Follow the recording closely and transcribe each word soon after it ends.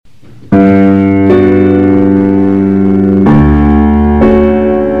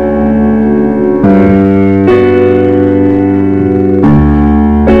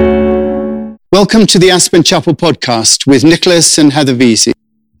Welcome to the Aspen Chapel podcast with Nicholas and Heather Vesey.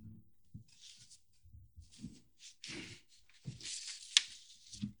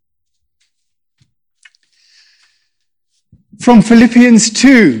 From Philippians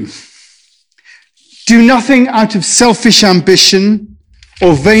 2, do nothing out of selfish ambition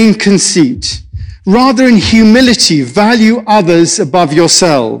or vain conceit. Rather, in humility, value others above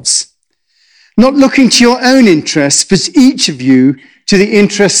yourselves, not looking to your own interests, but each of you to the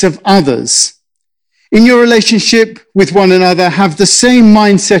interests of others. In your relationship with one another, have the same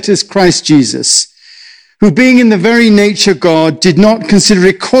mindset as Christ Jesus, who being in the very nature God, did not consider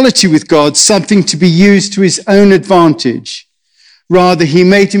equality with God something to be used to his own advantage. Rather, he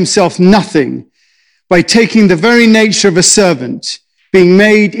made himself nothing by taking the very nature of a servant, being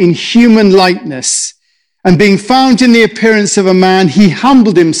made in human likeness, and being found in the appearance of a man, he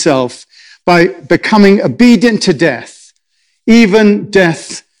humbled himself by becoming obedient to death, even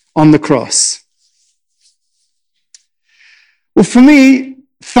death on the cross. Well, for me,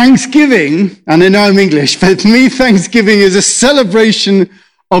 Thanksgiving, and I know I'm English, but for me, Thanksgiving is a celebration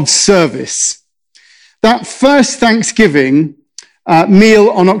of service. That first Thanksgiving meal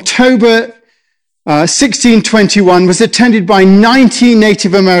on October 1621 was attended by 90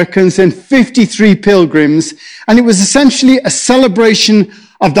 Native Americans and 53 pilgrims, and it was essentially a celebration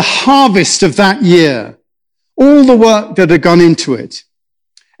of the harvest of that year, all the work that had gone into it.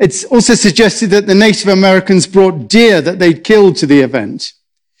 It's also suggested that the Native Americans brought deer that they'd killed to the event.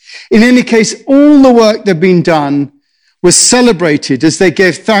 In any case, all the work that had been done was celebrated as they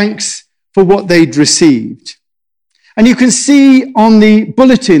gave thanks for what they'd received. And you can see on the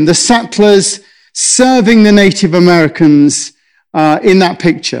bulletin the settlers serving the Native Americans in that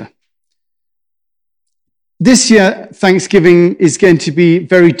picture. This year, Thanksgiving is going to be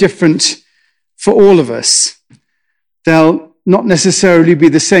very different for all of us. They'll not necessarily be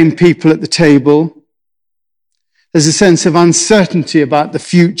the same people at the table. There's a sense of uncertainty about the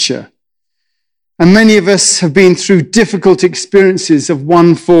future. And many of us have been through difficult experiences of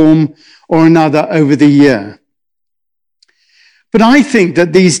one form or another over the year. But I think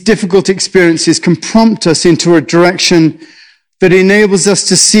that these difficult experiences can prompt us into a direction that enables us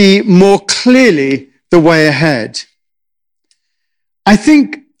to see more clearly the way ahead. I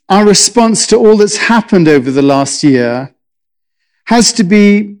think our response to all that's happened over the last year has to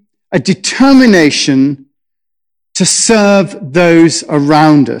be a determination to serve those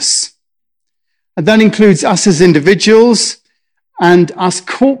around us. And that includes us as individuals and us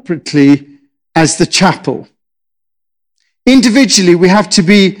corporately as the chapel. Individually, we have to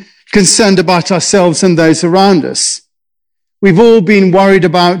be concerned about ourselves and those around us. We've all been worried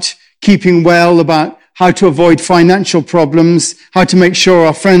about keeping well, about how to avoid financial problems, how to make sure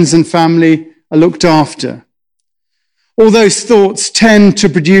our friends and family are looked after. All those thoughts tend to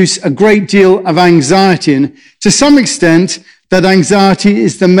produce a great deal of anxiety, and to some extent, that anxiety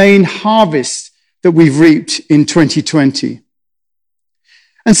is the main harvest that we've reaped in 2020.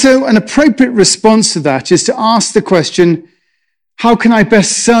 And so an appropriate response to that is to ask the question, how can I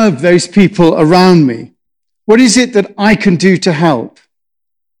best serve those people around me? What is it that I can do to help?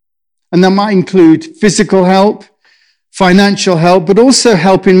 And that might include physical help, financial help, but also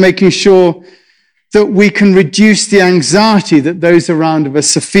help in making sure that we can reduce the anxiety that those around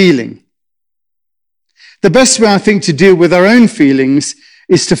us are feeling. The best way, I think, to deal with our own feelings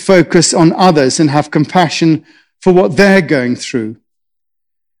is to focus on others and have compassion for what they're going through.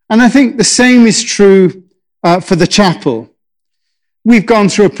 And I think the same is true for the chapel. We've gone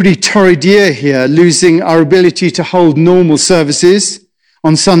through a pretty torrid year here, losing our ability to hold normal services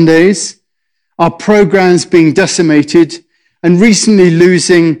on Sundays, our programs being decimated, and recently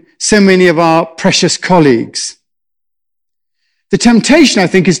losing so many of our precious colleagues. The temptation, I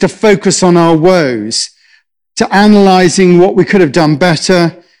think, is to focus on our woes, to analysing what we could have done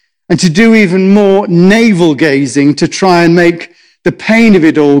better, and to do even more navel gazing to try and make the pain of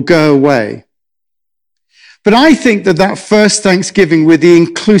it all go away. But I think that first Thanksgiving, with the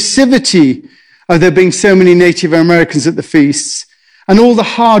inclusivity of there being so many Native Americans at the feasts, and all the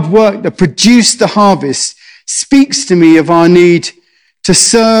hard work that produced the harvest, speaks to me of our need to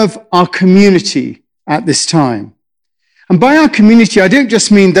serve our community at this time. And by our community, I don't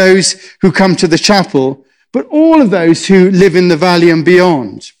just mean those who come to the chapel, but all of those who live in the valley and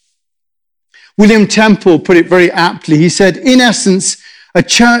beyond. William Temple put it very aptly. He said, in essence, a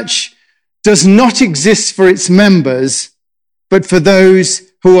church does not exist for its members, but for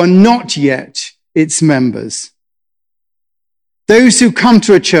those who are not yet its members. Those who come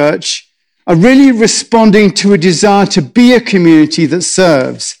to a church are really responding to a desire to be a community that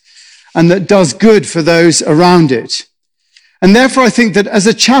serves and that does good for those around it. And therefore, I think that as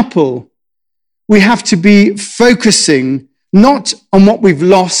a chapel, we have to be focusing not on what we've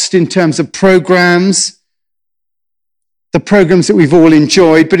lost in terms of programs, the programs that we've all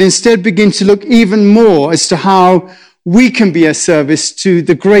enjoyed, but instead begin to look even more as to how we can be a service to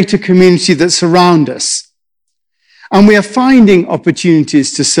the greater community that surround us. And we are finding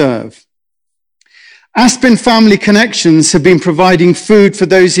opportunities to serve. Aspen Family Connections have been providing food for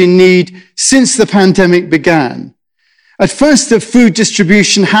those in need since the pandemic began. At first, the food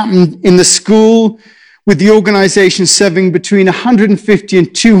distribution happened in the school, with the organization serving between 150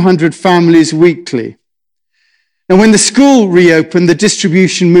 and 200 families weekly. And when the school reopened, the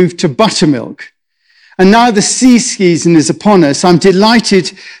distribution moved to buttermilk. And now the ski season is upon us. I'm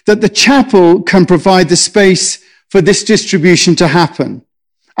delighted that the chapel can provide the space for this distribution to happen.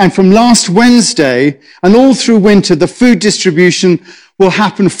 And from last Wednesday and all through winter, the food distribution will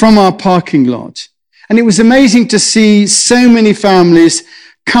happen from our parking lot. And it was amazing to see so many families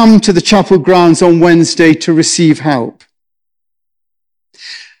come to the chapel grounds on Wednesday to receive help.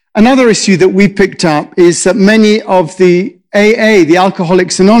 Another issue that we picked up is that many of the AA, the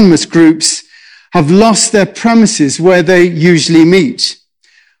Alcoholics Anonymous groups, have lost their premises where they usually meet.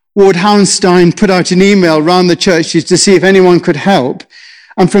 Ward Howenstein put out an email around the churches to see if anyone could help.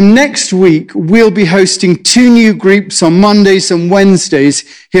 And from next week, we'll be hosting 2 new groups on Mondays and Wednesdays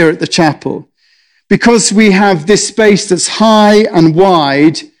here at the chapel. Because we have this space that's high and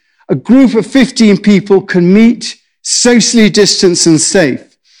wide, a group of 15 people can meet socially distanced and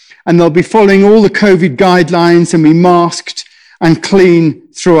safe. And they'll be following all the COVID guidelines and be masked and clean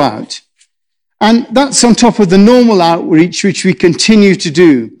throughout. And that's on top of the normal outreach, which we continue to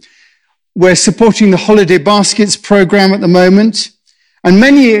do. We're supporting the Holiday Baskets program at the moment. And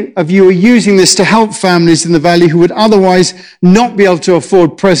many of you are using this to help families in the Valley who would otherwise not be able to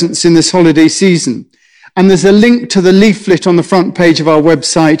afford presents in this holiday season. And there's a link to the leaflet on the front page of our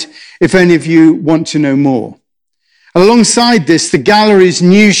website if any of you want to know more. Alongside this, the gallery's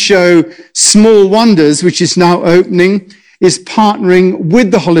new show, Small Wonders, which is now opening, is partnering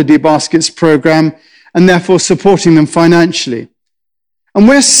with the Holiday Baskets program and therefore supporting them financially. And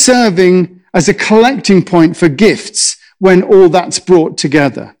we're serving as a collecting point for gifts when all that's brought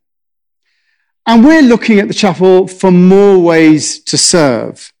together. And we're looking at the chapel for more ways to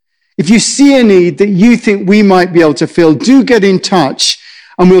serve. If you see a need that you think we might be able to fill, do get in touch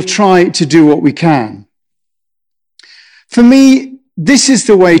and we'll try to do what we can. For me, this is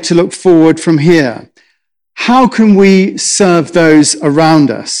the way to look forward from here. How can we serve those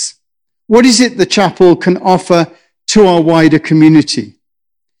around us? What is it the chapel can offer to our wider community?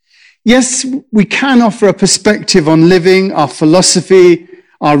 Yes, we can offer a perspective on living, our philosophy,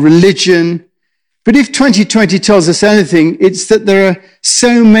 our religion. But if 2020 tells us anything, it's that there are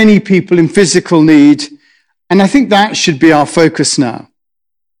so many people in physical need. And I think that should be our focus now.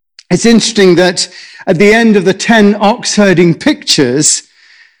 It's interesting that at the end of the 10 ox herding pictures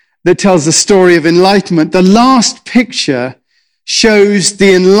that tells the story of enlightenment, the last picture shows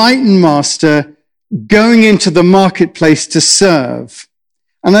the enlightened master going into the marketplace to serve.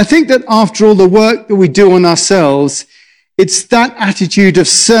 And I think that after all the work that we do on ourselves, it's that attitude of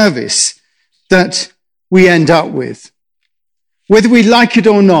service that we end up with. Whether we like it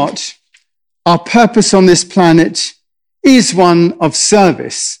or not, our purpose on this planet is one of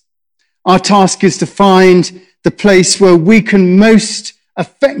service. Our task is to find the place where we can most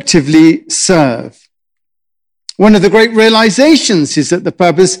effectively serve. One of the great realizations is that the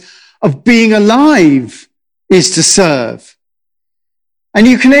purpose of being alive is to serve. And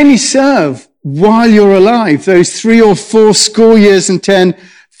you can only serve while you're alive. Those 3 or 4 score years and 10,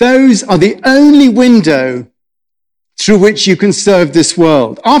 those are the only window through which you can serve this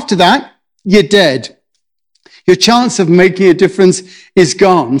world. After that, you're dead. Your chance of making a difference is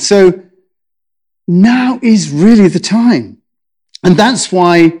gone. So now is really the time. And that's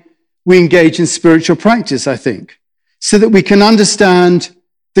why we engage in spiritual practice, I think, so that we can understand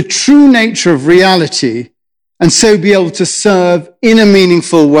the true nature of reality and so be able to serve in a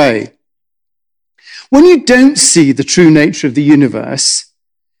meaningful way. When you don't see the true nature of the universe,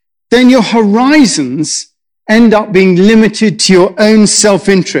 then your horizons end up being limited to your own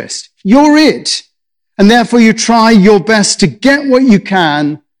self-interest. You're it. And therefore you try your best to get what you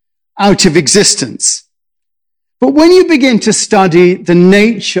can out of existence. But when you begin to study the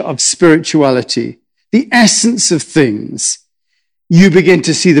nature of spirituality, the essence of things, you begin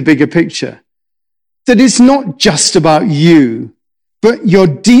to see the bigger picture. That it's not just about you, but you're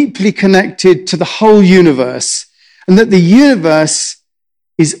deeply connected to the whole universe, and that the universe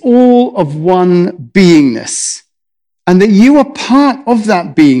is all of one beingness, and that you are part of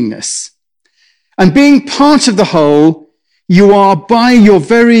that beingness. And being part of the whole, You are, by your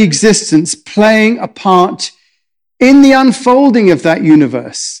very existence, playing a part in the unfolding of that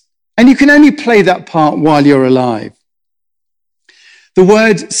universe. And you can only play that part while you're alive. The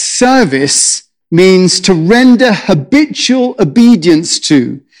word service means to render habitual obedience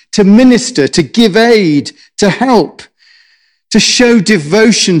to minister, to give aid, to help, to show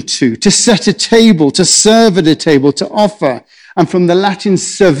devotion to set a table, to serve at a table, to offer. And from the Latin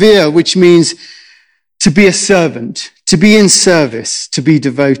servire, which means to be a servant, to be in service, to be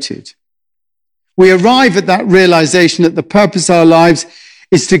devoted. We arrive at that realization that the purpose of our lives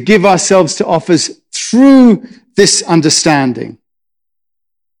is to give ourselves to others through this understanding.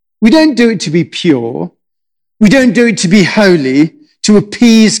 We don't do it to be pure. We don't do it to be holy, to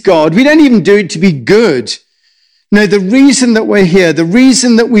appease God. We don't even do it to be good. No, the reason that we're here, the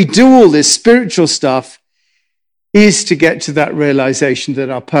reason that we do all this spiritual stuff is to get to that realization that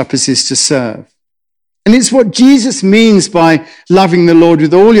our purpose is to serve. And it's what Jesus means by loving the Lord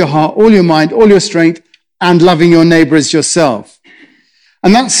with all your heart, all your mind, all your strength, and loving your neighbor as yourself.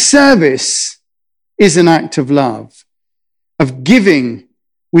 And that service is an act of love, of giving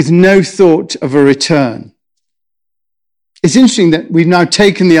with no thought of a return. It's interesting that we've now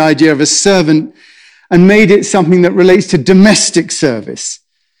taken the idea of a servant and made it something that relates to domestic service.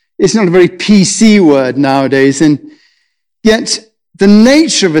 It's not a very PC word nowadays, and yet the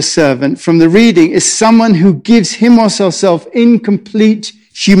nature of a servant from the reading is someone who gives him or herself in complete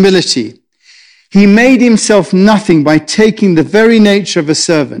humility. He made himself nothing by taking the very nature of a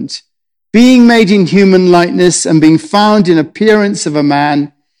servant, being made in human likeness and being found in appearance of a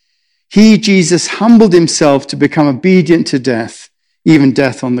man. He, Jesus, humbled himself to become obedient to death, even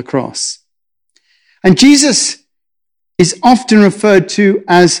death on the cross. And Jesus is often referred to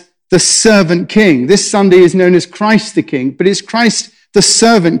as the servant king. This Sunday is known as Christ the King, but it's Christ the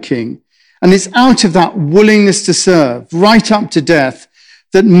servant king. And it's out of that willingness to serve, right up to death,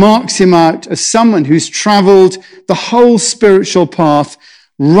 that marks him out as someone who's traveled the whole spiritual path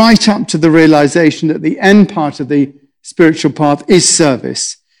right up to the realization that the end part of the spiritual path is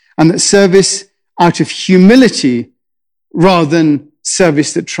service, and that service out of humility rather than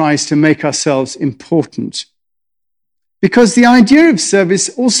service that tries to make ourselves important. Because the idea of service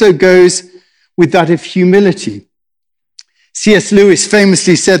also goes with that of humility. C.S. Lewis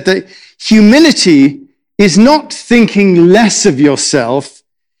famously said that humility is not thinking less of yourself,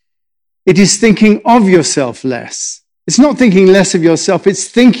 it is thinking of yourself less. It's not thinking less of yourself, it's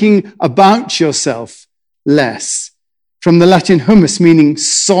thinking about yourself less. From the Latin humus, meaning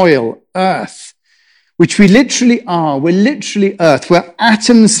soil, earth, which we literally are. We're literally earth. We're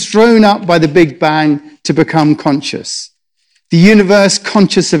atoms thrown up by the Big Bang to become conscious. The universe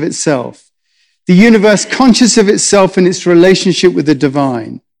conscious of itself. The universe conscious of itself and its relationship with the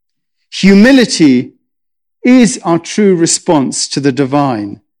divine. Humility is our true response to the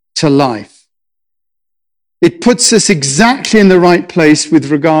divine, to life. It puts us exactly in the right place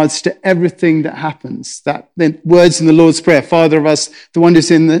with regards to everything that happens. That the words in the Lord's Prayer, Father of us, the one who's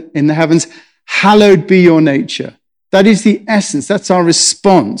in the heavens, hallowed be your nature. That is the essence. That's our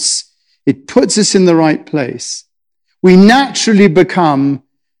response. It puts us in the right place. We naturally become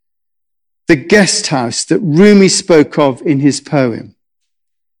the guest house that Rumi spoke of in his poem.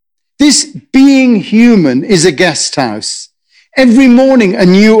 This being human is a guest house. Every morning, a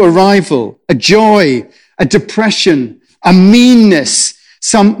new arrival, a joy, a depression, a meanness,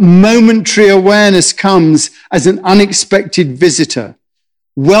 some momentary awareness comes as an unexpected visitor.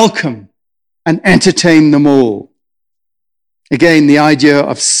 Welcome and entertain them all. Again, the idea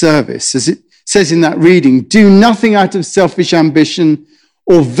of service, as it says in that reading, do nothing out of selfish ambition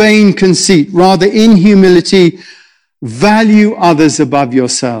or vain conceit. Rather, in humility, value others above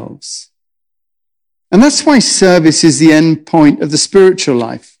yourselves. And that's why service is the end point of the spiritual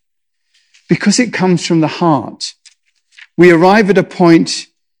life, because it comes from the heart. We arrive at a point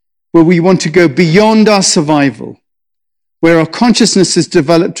where we want to go beyond our survival, where our consciousness has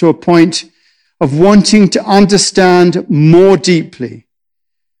developed to a point of wanting to understand more deeply.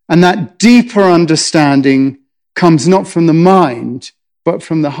 And that deeper understanding comes not from the mind, but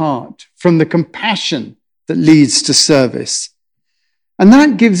from the heart, from the compassion that leads to service. And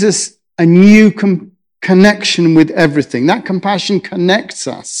that gives us a new connection with everything. That compassion connects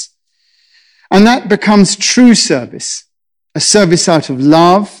us. And that becomes true service, a service out of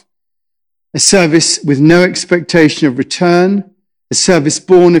love, a service with no expectation of return, a service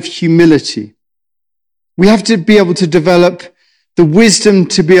born of humility. We have to be able to develop the wisdom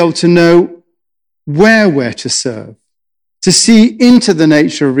to be able to know where we're to serve, to see into the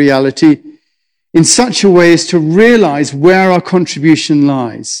nature of reality in such a way as to realize where our contribution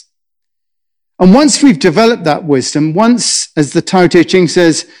lies. And once we've developed that wisdom, once, as the Tao Te Ching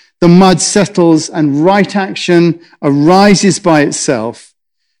says, the mud settles and right action arises by itself,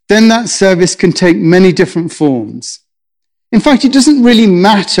 then that service can take many different forms. In fact, it doesn't really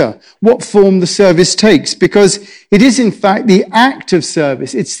matter what form the service takes, because it is, in fact, the act of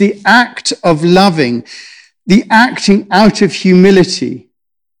service. It's the act of loving, the acting out of humility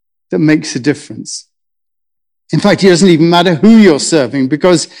that makes a difference. In fact, it doesn't even matter who you're serving,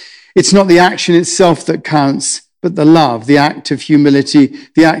 because it's not the action itself that counts, but the love, the act of humility,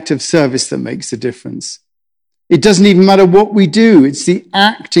 the act of service that makes a difference. It doesn't even matter what we do. It's the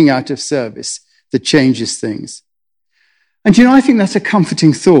acting out of service that changes things. And I think that's a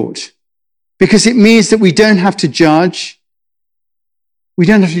comforting thought, because it means that we don't have to judge. We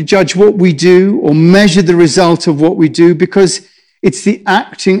don't have to judge what we do or measure the result of what we do, because it's the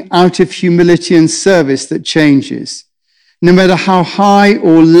acting out of humility and service that changes. No matter how high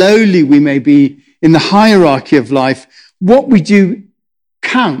or lowly we may be in the hierarchy of life, what we do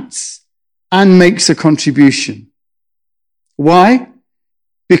counts and makes a contribution. Why?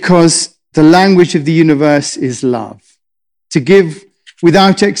 Because the language of the universe is love. To give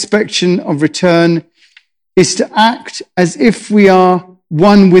without expectation of return is to act as if we are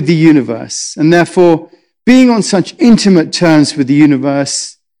one with the universe. And therefore, being on such intimate terms with the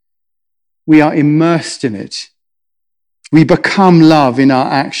universe, we are immersed in it. We become love in our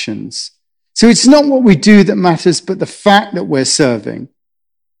actions. So it's not what we do that matters, but the fact that we're serving.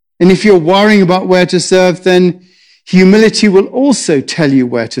 And if you're worrying about where to serve, then humility will also tell you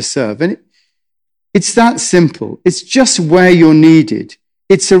where to serve. And it's that simple. It's just where you're needed.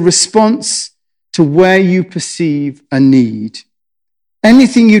 It's a response to where you perceive a need.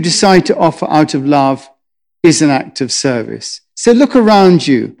 Anything you decide to offer out of love is an act of service. So look around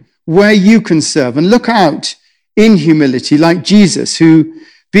you where you can serve, and look out in humility, like Jesus, who,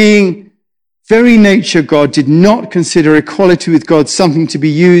 being very nature God, did not consider equality with God something to be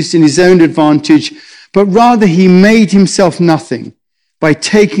used in his own advantage, but rather he made himself nothing by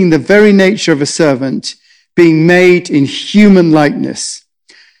taking the very nature of a servant, being made in human likeness.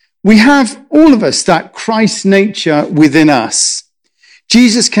 We have, all of us, that Christ nature within us.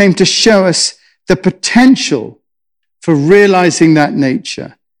 Jesus came to show us the potential for realizing that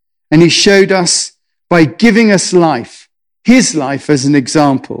nature. And he showed us by giving us life, his life as an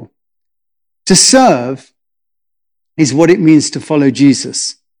example. To serve is what it means to follow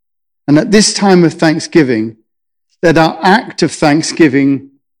Jesus. And at this time of Thanksgiving, let our act of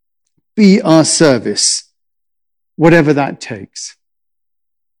thanksgiving be our service, whatever that takes.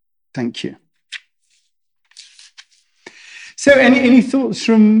 Thank you. So any thoughts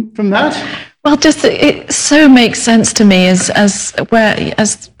from that? Well, just it so makes sense to me as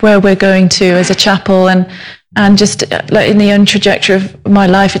where we're going to as a chapel, and just like in the own trajectory of my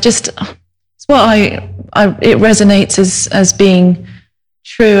life, it's what it resonates as being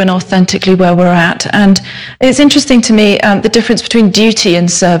true and authentically where we're at. And it's interesting to me the difference between duty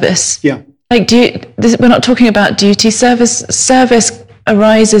and service. Yeah. Like we're not talking about duty. Service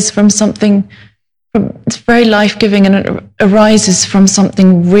arises from something. It's very life-giving, and it arises from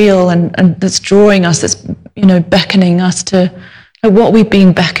something real and that's drawing us, that's beckoning us to what we've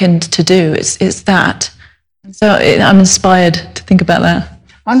been beckoned to do. It's that. So I'm inspired to think about that.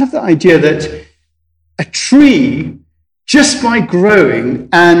 I love the idea that a tree, just by growing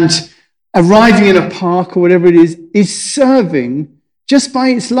and arriving in a park or whatever it is serving just by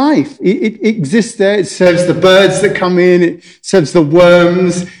its life. It exists there. It serves the birds that come in. It serves the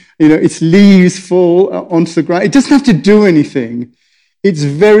worms. Its leaves fall onto the ground. It doesn't have to do anything. Its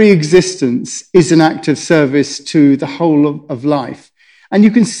very existence is an act of service to the whole of life. And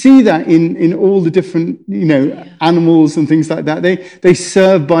you can see that in all the different, animals and things like that. They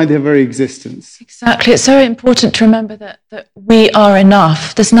serve by their very existence. Exactly. It's so important to remember that we are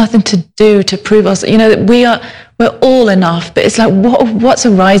enough. There's nothing to do to prove us. We're all enough. But it's like what's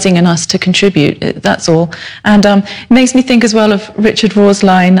arising in us to contribute. That's all. And it makes me think as well of Richard Rohr's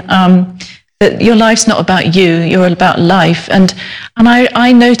line that your life's not about you. You're about life. And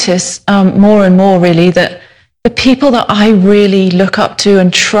I notice more and more really that the people that I really look up to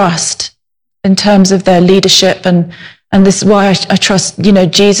and trust in terms of their leadership, and this is why I trust,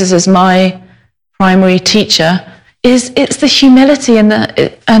 Jesus as my primary teacher, it's the humility and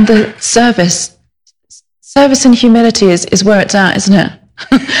the service. Service and humility is where it's at, isn't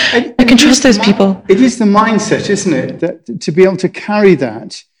it? I can trust those people. It is the mindset, isn't it, that to be able to carry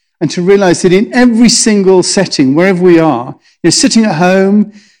that and to realize that in every single setting, wherever we are, sitting at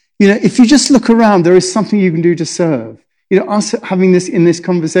home, if you just look around, there is something you can do to serve. Us having this in this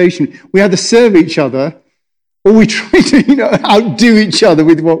conversation, we either serve each other or we try to, outdo each other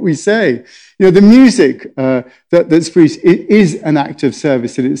with what we say. The music that's produced is an act of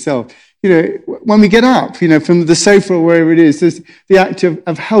service in itself. When we get up, from the sofa or wherever it is, there's the act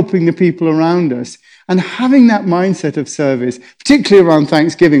of helping the people around us. And having that mindset of service, particularly around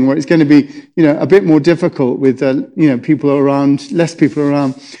Thanksgiving, where it's going to be, a bit more difficult with, people around, less people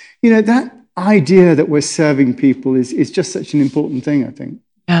around, that idea that we're serving people is just such an important thing, I think.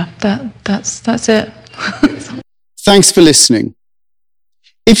 Yeah, that's it. Thanks for listening.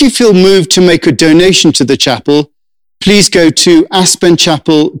 If you feel moved to make a donation to the chapel, please go to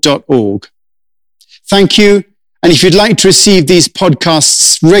aspenchapel.org. Thank you. And if you'd like to receive these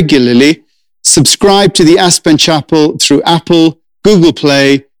podcasts regularly, subscribe to the Aspen Chapel through Apple, Google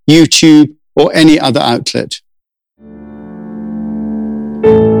Play, YouTube, or any other outlet.